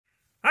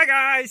Hi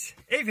guys,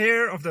 Abe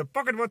here of the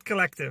Pocketwood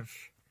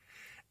Collective.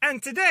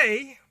 And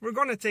today we're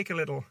gonna take a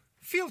little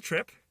field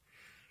trip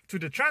to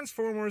the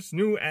Transformers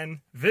New and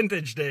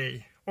Vintage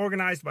Day,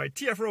 organized by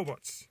TF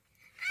Robots.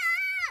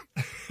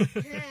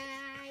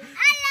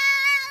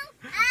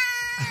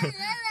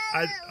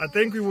 I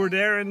think we were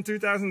there in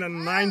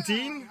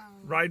 2019,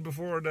 right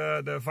before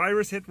the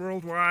virus hit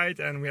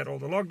worldwide, and we had all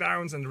the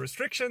lockdowns and the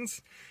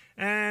restrictions.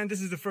 And this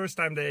is the first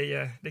time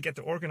they get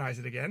to organize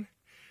it again.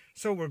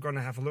 So we're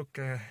gonna have a look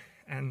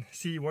and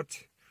see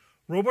what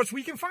robots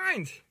we can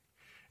find.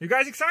 You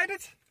guys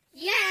excited?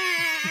 Yeah!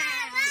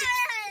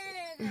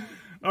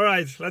 All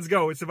right, let's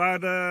go. It's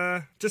about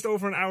just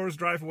over an hour's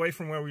drive away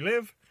from where we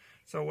live.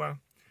 So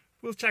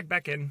we'll check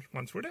back in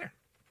once we're there.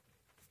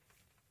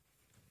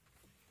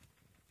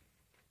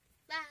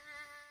 Bye!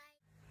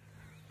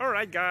 All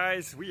right,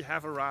 guys, we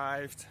have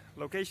arrived.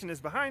 Location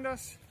is behind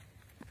us.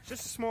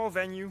 Just a small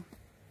venue.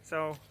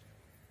 So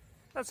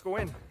let's go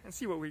in and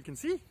see what we can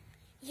see.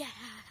 Ja.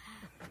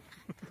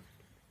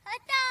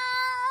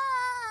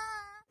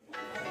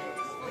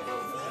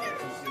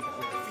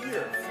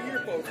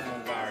 Vier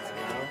Pokémon kaarten.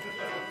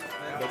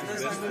 Dat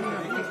is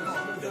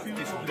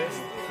best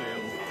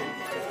veel.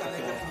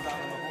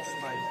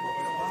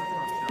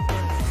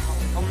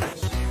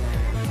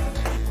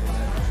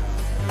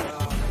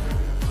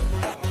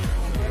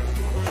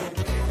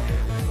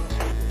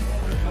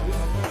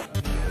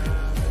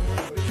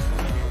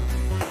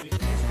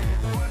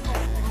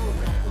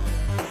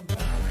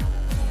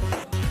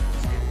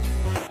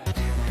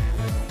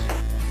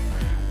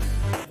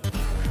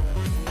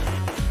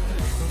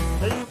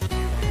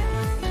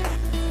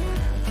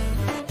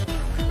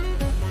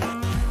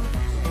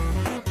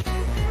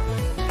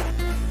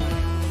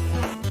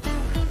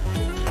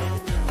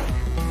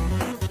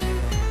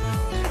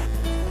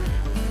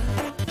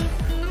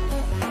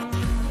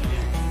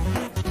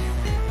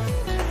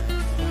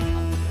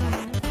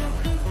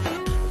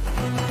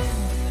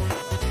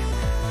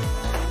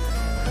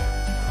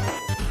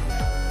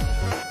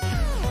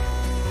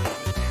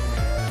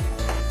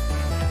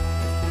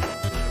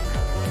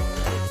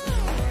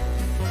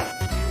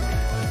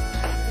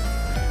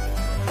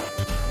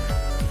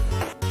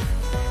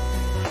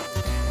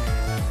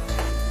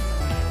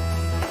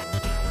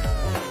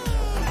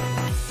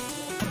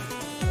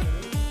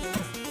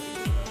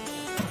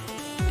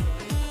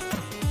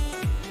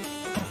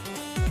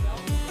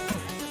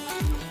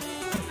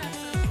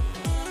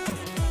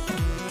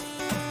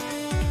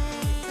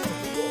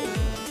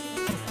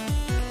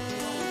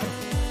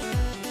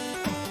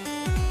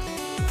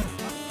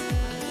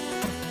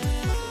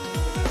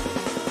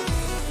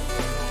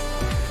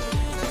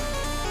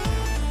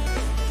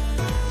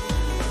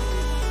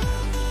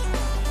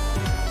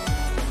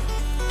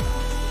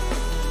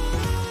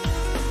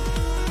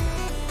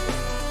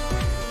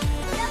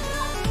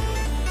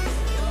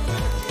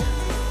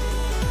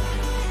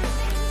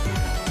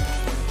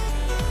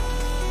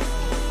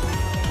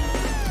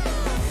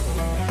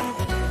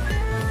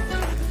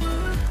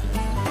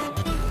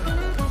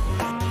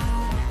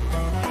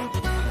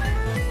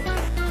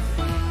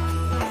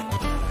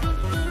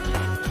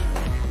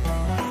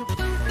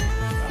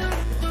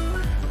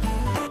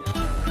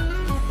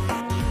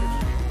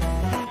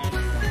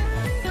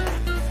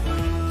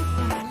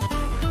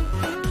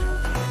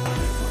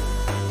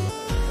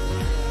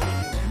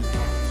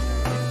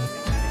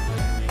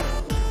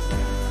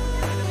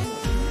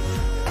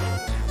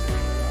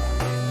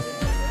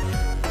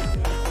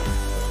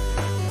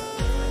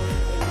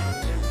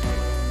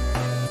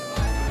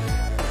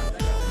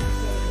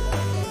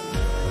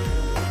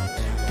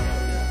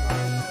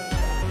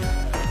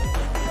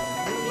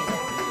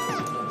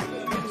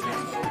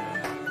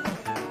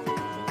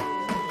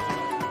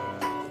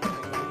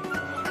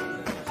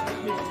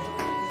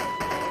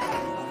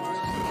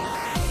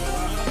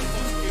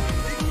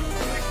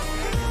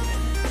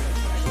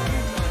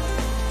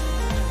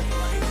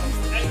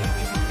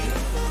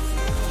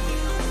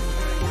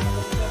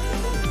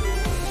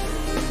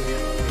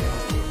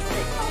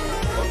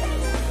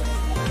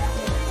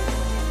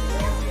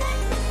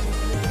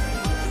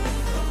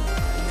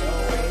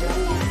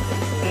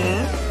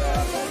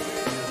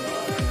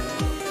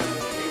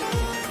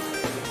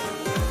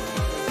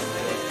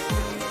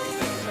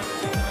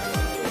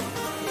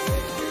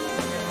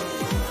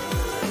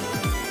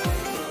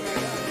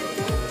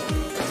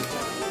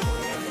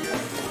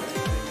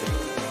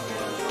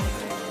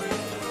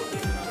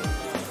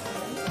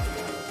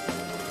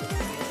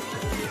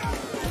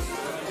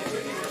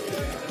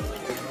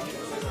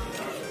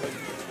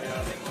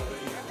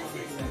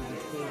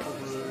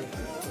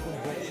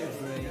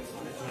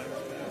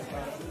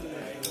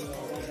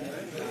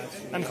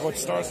 En groot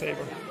Star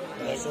Saber.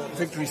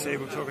 Victory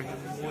Saber, sorry.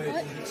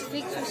 What?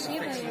 Victor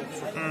Saber,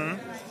 ja. Mhm.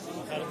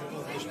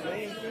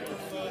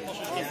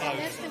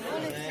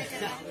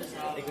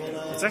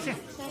 Wat zeg je?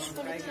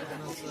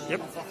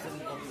 Yep.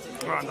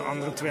 Oh, de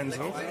andere twins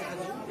ook.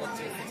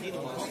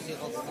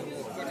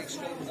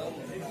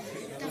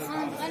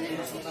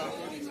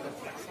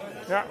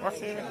 Ja, wacht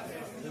even.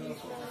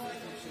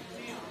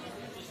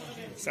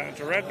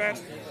 Senator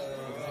Redbat.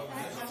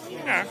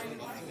 Ja.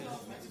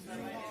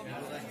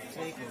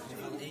 Twee kogels,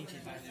 van eentje,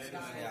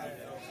 ja,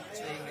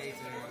 2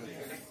 meter,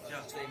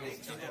 ja, 2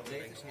 meter 20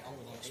 breed, dus die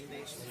andere dan 1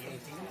 meter,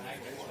 14.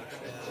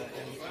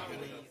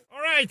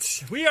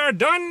 Alright, we are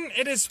done.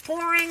 It is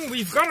pouring.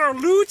 We've got our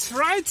loot,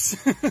 right?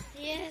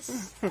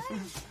 Yes.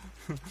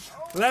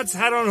 Let's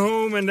head on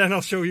home and then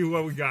I'll show you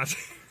what we got.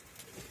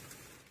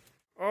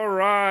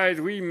 Alright,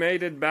 we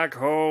made it back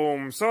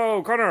home.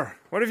 So, Connor,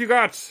 what have you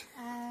got?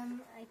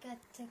 I got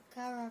the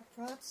Kara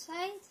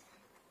Broadside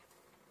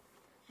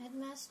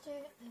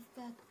Headmaster. I've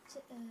got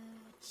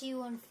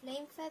G1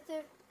 Flame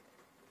Feather,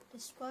 the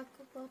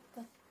Sparkle Bot,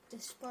 but the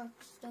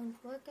sparks don't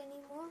work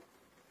anymore.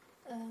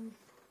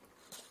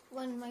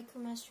 One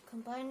Micromaster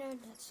Combiner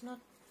that's not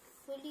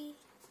fully.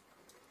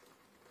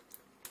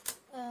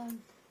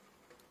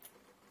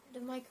 The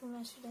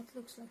Micromaster that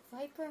looks like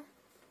Viper.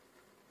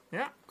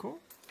 Yeah, cool.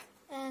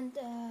 And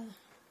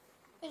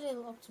a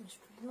little Optimus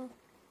Primal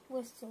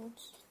with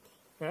thoughts.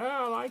 Yeah,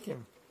 I like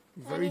him.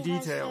 Very And it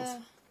has,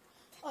 detailed.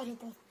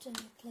 Autobot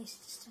places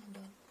to stand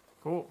on.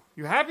 Cool.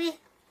 You happy?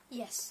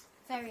 Yes,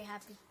 very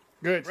happy.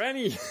 Good.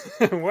 Rennie,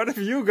 what have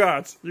you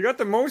got? You got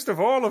the most of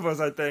all of us,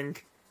 I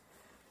think.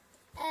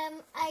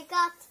 I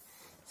got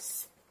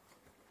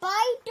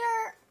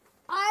Spider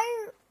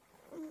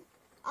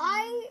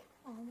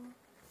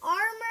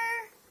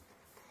Armor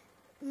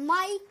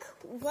Mike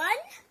 1.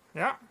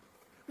 Yeah,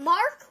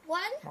 Mark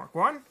 1. Mark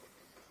 1.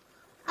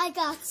 I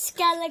got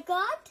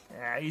Skelegod.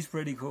 Yeah, he's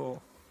pretty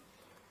cool.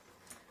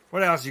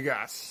 What else you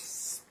got?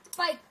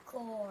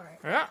 Spikor.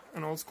 Yeah,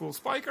 an old school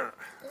spiker.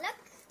 Look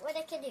what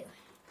I can do.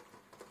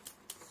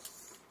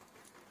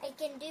 I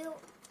can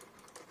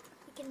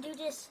do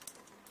this.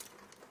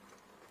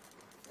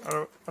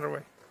 Other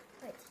way.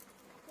 Wait.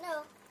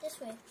 No, this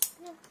way.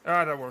 No.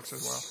 Ah, that works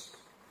as well.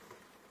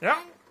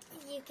 Yeah,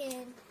 And you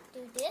can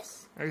do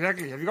this.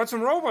 exactly. Have you got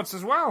some robots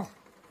as well?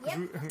 Yep.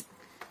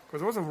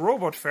 Because it was a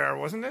robot fair,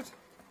 wasn't it?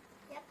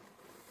 Yep.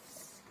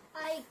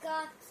 I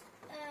got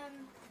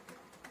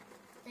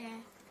the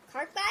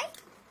cart guy.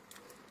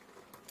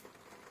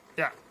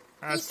 Yeah.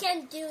 You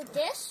can do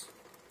this.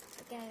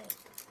 I gotta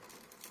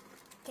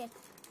get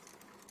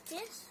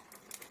this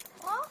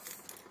off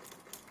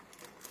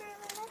for a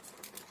minute.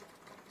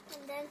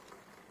 And then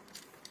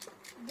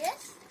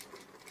this.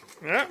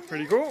 Yeah,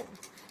 pretty cool.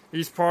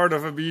 He's part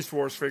of a Beast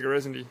Wars figure,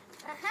 isn't he?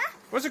 Uh-huh.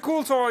 Was a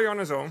cool toy on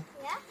his own.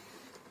 Yeah.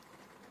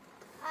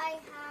 I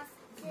have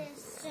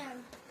this,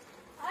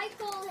 I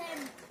call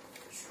him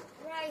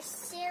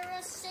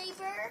Triceratops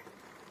Saber.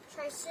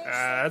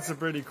 That's a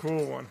pretty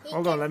cool one.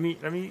 Hold on, let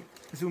me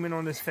zoom in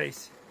on his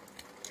face.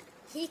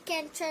 He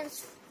can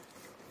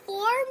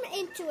transform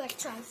into a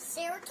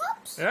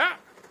Triceratops. Yeah.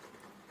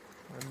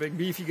 A big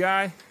beefy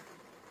guy.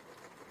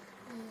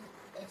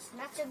 It's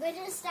not so good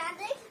in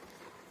standing.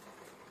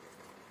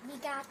 We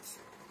got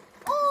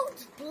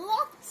old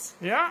blocks.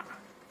 Yeah.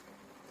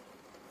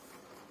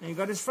 And you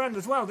got his friend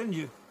as well, didn't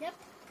you? Yep.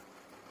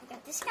 I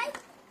got this guy.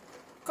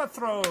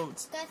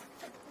 Cutthroat. Got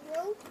the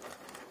rope.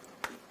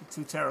 The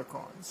 2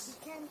 Terracons.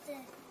 And the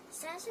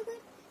sensor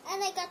good.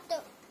 And I got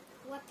the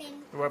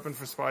weapon. The weapon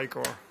for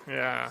Spikor.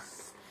 Yeah.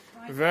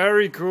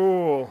 Very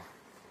cool.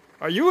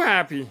 Are you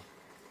happy?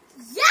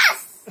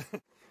 Yes!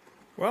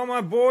 Well,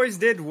 my boys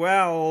did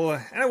well,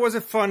 and it was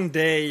a fun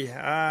day.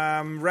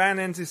 Ran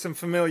into some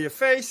familiar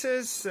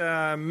faces.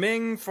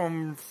 Ming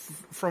from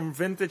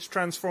Vintage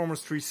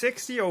Transformers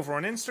 360 over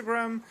on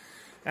Instagram,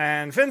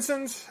 and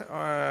Vincent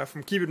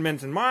from Keep It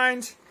Mint in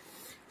Mind.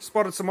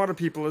 Spotted some other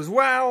people as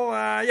well.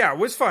 Yeah, it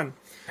was fun.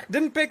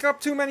 Didn't pick up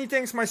too many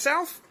things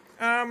myself.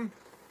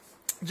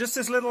 Just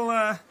this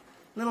little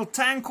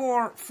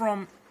Tankor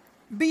from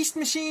Beast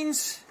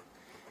Machines,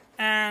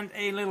 and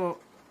a little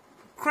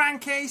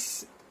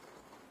crankcase,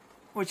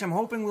 which I'm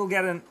hoping we'll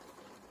get an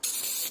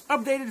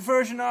updated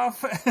version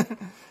of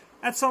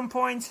at some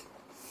point.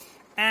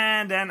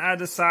 And then I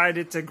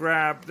decided to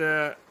grab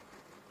the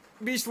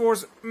Beast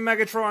Wars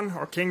Megatron,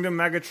 or Kingdom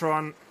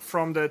Megatron,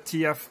 from the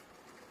TF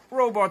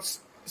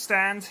Robots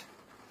stand.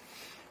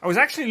 I was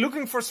actually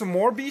looking for some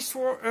more Beast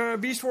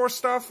Wars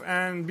stuff,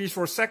 and Beast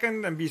Wars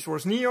 2nd and Beast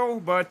Wars Neo,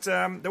 but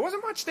there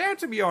wasn't much there,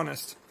 to be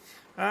honest.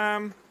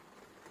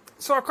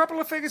 Saw a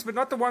couple of figures, but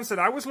not the ones that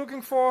I was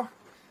looking for.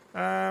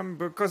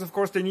 Because of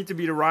course they need to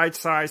be the right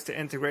size to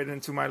integrate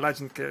into my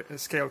Legend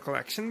scale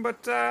collection.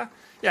 But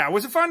yeah, it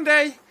was a fun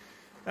day.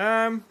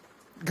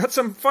 Got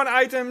some fun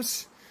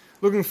items.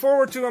 Looking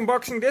forward to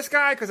unboxing this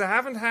guy, because I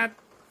haven't had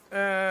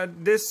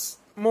this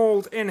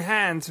mold in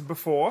hand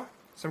before.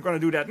 So I'm going to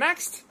do that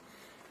next.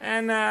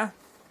 And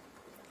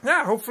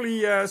yeah,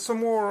 hopefully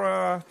some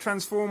more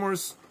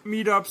Transformers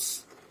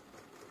meetups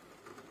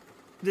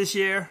this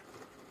year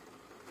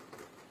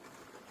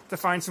to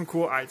find some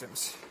cool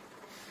items.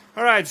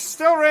 Alright,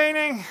 still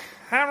raining,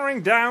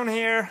 hammering down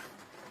here,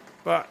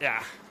 but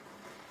yeah.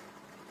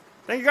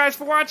 Thank you guys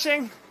for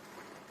watching,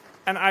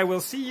 and I will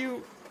see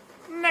you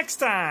next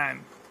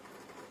time.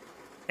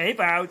 Ape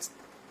out.